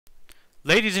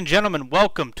Ladies and gentlemen,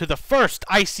 welcome to the first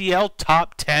ICL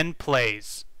Top 10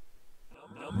 Plays.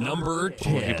 Number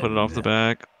 10. He put it off the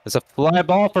back. There's a fly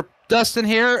ball for Dustin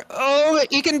here. Oh,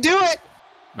 he can do it.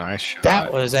 Nice shot.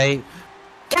 That was a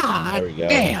God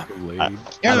damn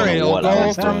aerial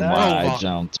goal from why I Nova.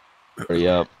 jumped. Hurry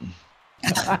up.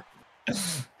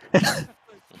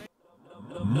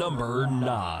 Number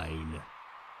 9.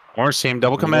 Orange team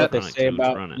double You know what commit. they say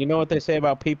about what they say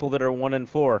about people that are 1 and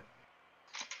 4.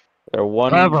 They're one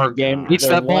Clever. game. Beats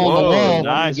they're that ball one in the wall.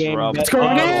 Nice, game Rob. better Score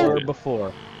than they again. were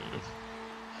before.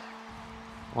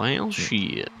 Well,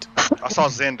 shit. I saw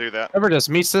Zen do that. Clever just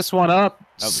meets this one up,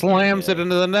 That was slams good. it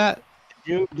into the net.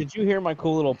 Did you hear my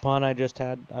cool little pun I just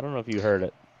had? I don't know if you heard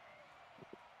it.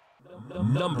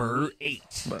 Number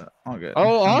 8. But all good.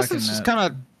 Oh, I'm back Austin's in just net.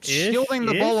 kind of shielding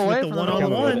the ball away with from the the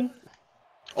one-on-one.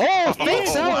 Oh,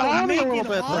 fakes Oh, out wow. on me a Make little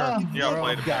it bit there. up, Yeah, I bro.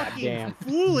 played it. Goddamn.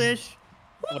 Foolish.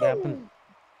 What happened?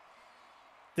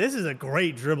 This is a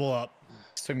great dribble up.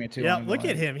 This took me too Yeah, long. to, look at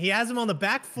like, him. He has him on the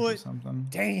back do foot. something.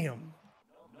 Damn.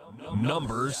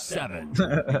 Number 7.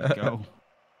 Go.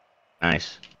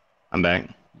 Nice. I'm back.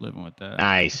 Living with that.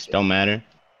 Nice. Don't matter.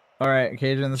 All right,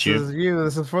 Cajun, this Shoot. is you.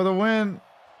 This is for the win.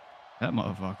 That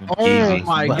motherfucker. Oh Easy.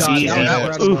 my god, Easy. that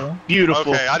was incredible.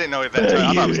 Beautiful. Okay, I didn't know if that.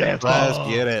 I thought it was gonna Let's fall.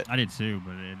 get it. I did too,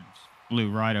 but it flew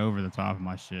right over the top of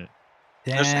my shit.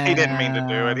 He didn't mean to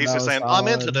do it. He's Damn, just that saying, was I'm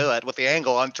in to solid. do it with the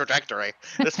angle on trajectory.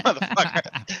 This motherfucker.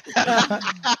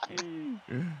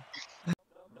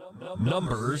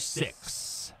 Number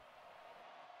 6.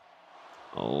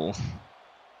 Oh.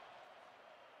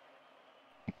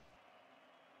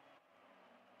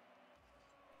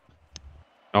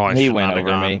 Oh, I He should went not have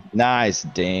over gone. me. Nice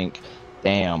dink.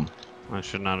 Damn. I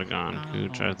should not have gone,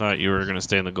 Cooch. I thought you were going to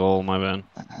stay in the goal, my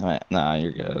bad. Nah,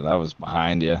 you're good. I was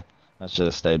behind you. I should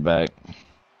have stayed back.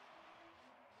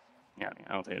 Yeah,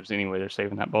 I don't think there's any way they're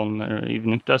saving that ball in there,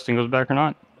 even if Dustin goes back or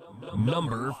not.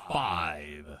 Number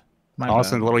 5. My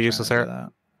Austin, bad. a little I'm useless trying to there.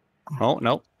 do Oh,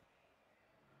 no.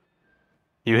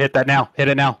 You hit that now. Hit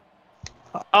it now.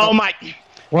 Oh my!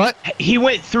 What? He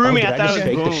went through me. Did I I thought just it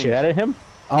fake was the boom. shit out of him?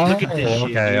 Oh, Look at this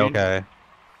shit, okay, dude. okay.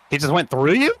 He just went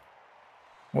through you?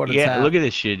 What a Yeah, tap. look at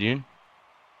this shit, dude.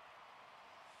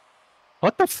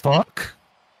 What the fuck?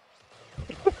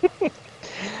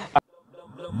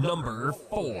 Number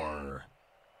 4.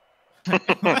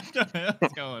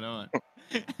 What's going on?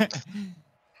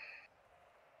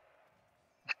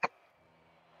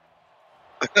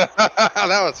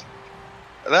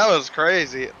 that was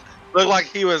crazy. Looked like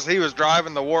he was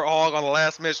driving the Warthog on the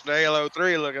last mission of Halo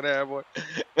 3. Look at that boy.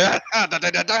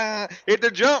 Hit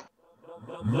the jump.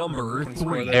 Number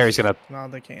 3. There, he's going to No,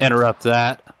 they can't. interrupt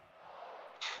that.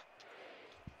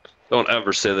 Don't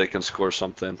ever say they can score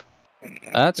something.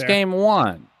 That's There. game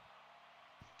 1.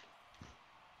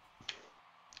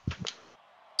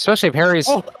 Especially if Harry's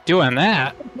doing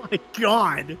that. Oh my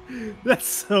god. That's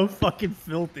so fucking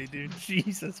filthy, dude.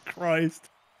 Jesus Christ.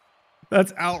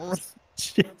 That's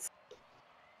outrageous.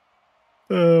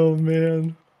 Oh,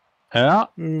 man. Yeah.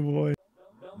 Oh, boy.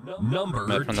 Number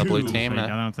Met 2. from the blue team. I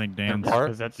don't think Dan's part.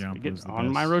 Because that's jump it's was the on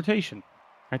my best. rotation.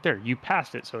 Right there. You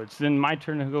passed it, so it's then my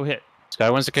turn to go hit. This guy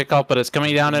wins the kickoff, but it's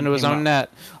coming down into his Came own up. net.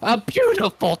 A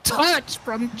beautiful touch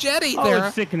from Jetty Oh, there.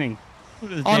 it's sickening.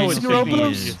 What is On Oh, Dan's it's zero sickening. You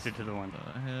blows. just did to the one.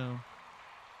 What the hell?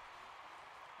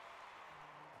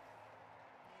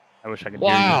 I wish I could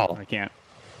Wow. hear you. I can't.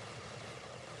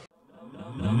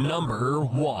 Number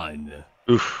 1.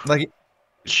 Oof. Like,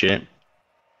 Shit.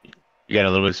 You got a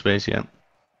little bit of space, yeah.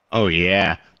 Oh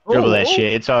yeah. Dribble that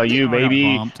shit. It's all you, I got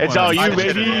baby. bumped. It's all I you, just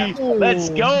hit baby. it. Let's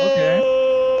go.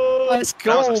 okay. Let's That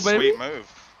go, was a baby. sweet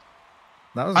move.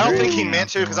 that was I don't great. think he meant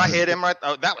to because I hit him right.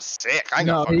 Oh, that was sick. I ain't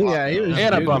No, gonna fucking lie. yeah, he was.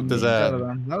 And I duking bumped his each ass.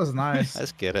 other. That was nice.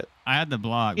 Let's get it. I had the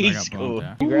block, but I got He's bumped cool.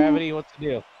 after. Gravity, what's the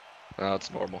deal?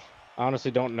 That's normal. I honestly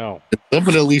don't know.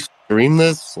 Somebody at least stream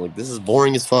this. Like, this is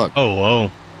boring as fuck. Oh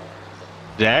whoa.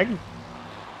 Zag?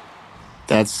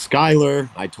 That's Skylar.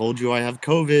 I told you I have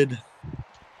COVID.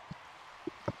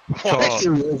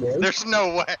 What? There's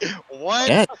no way. What?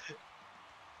 Yeah.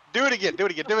 Do it again. Do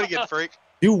it again. Do it again, freak.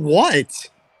 Do what?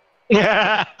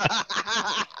 Yeah.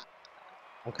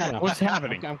 I'm kind of. What's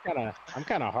happening? I'm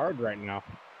kind of hard right now.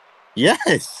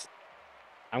 Yes.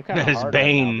 I'm kind of That is hard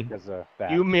Bane. right now because of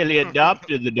that. You merely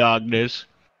adopted the dogness.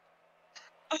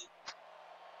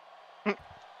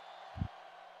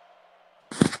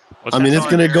 What's I mean, that it's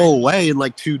song, gonna Barry? go away in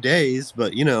like 2 days,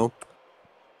 but you know.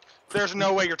 There's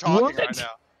no way you're talking What? right now.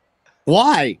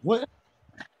 Why? What?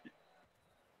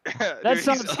 That's Dude,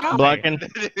 not he's- Sky. Blocking.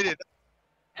 Dude,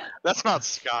 that's not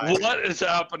Sky. What is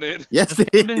happening? Yes,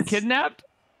 it Been is. kidnapped?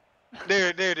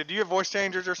 Dude, do you have voice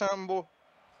changers or something, boy?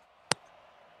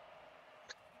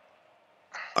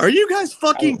 Are you guys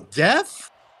fucking deaf?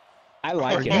 I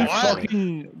like Are it. you actually.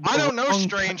 fucking I don't know, wrong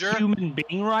stranger. human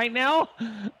being right now?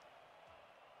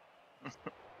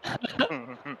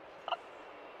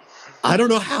 I don't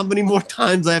know how many more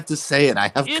times I have to say it.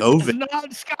 I have It's COVID.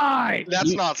 not Sky.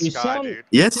 That's not You Sky, sound- dude.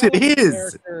 Yes, sound it like a is.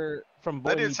 character From Boy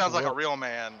That dude Meets sounds like a World. real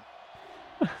man.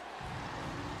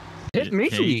 Hit me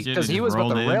Caged it because and he just was about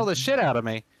to rolled in. rail the shit out of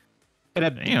me.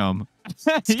 And Damn.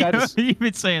 Sky just- You've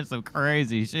been saying some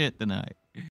crazy shit tonight.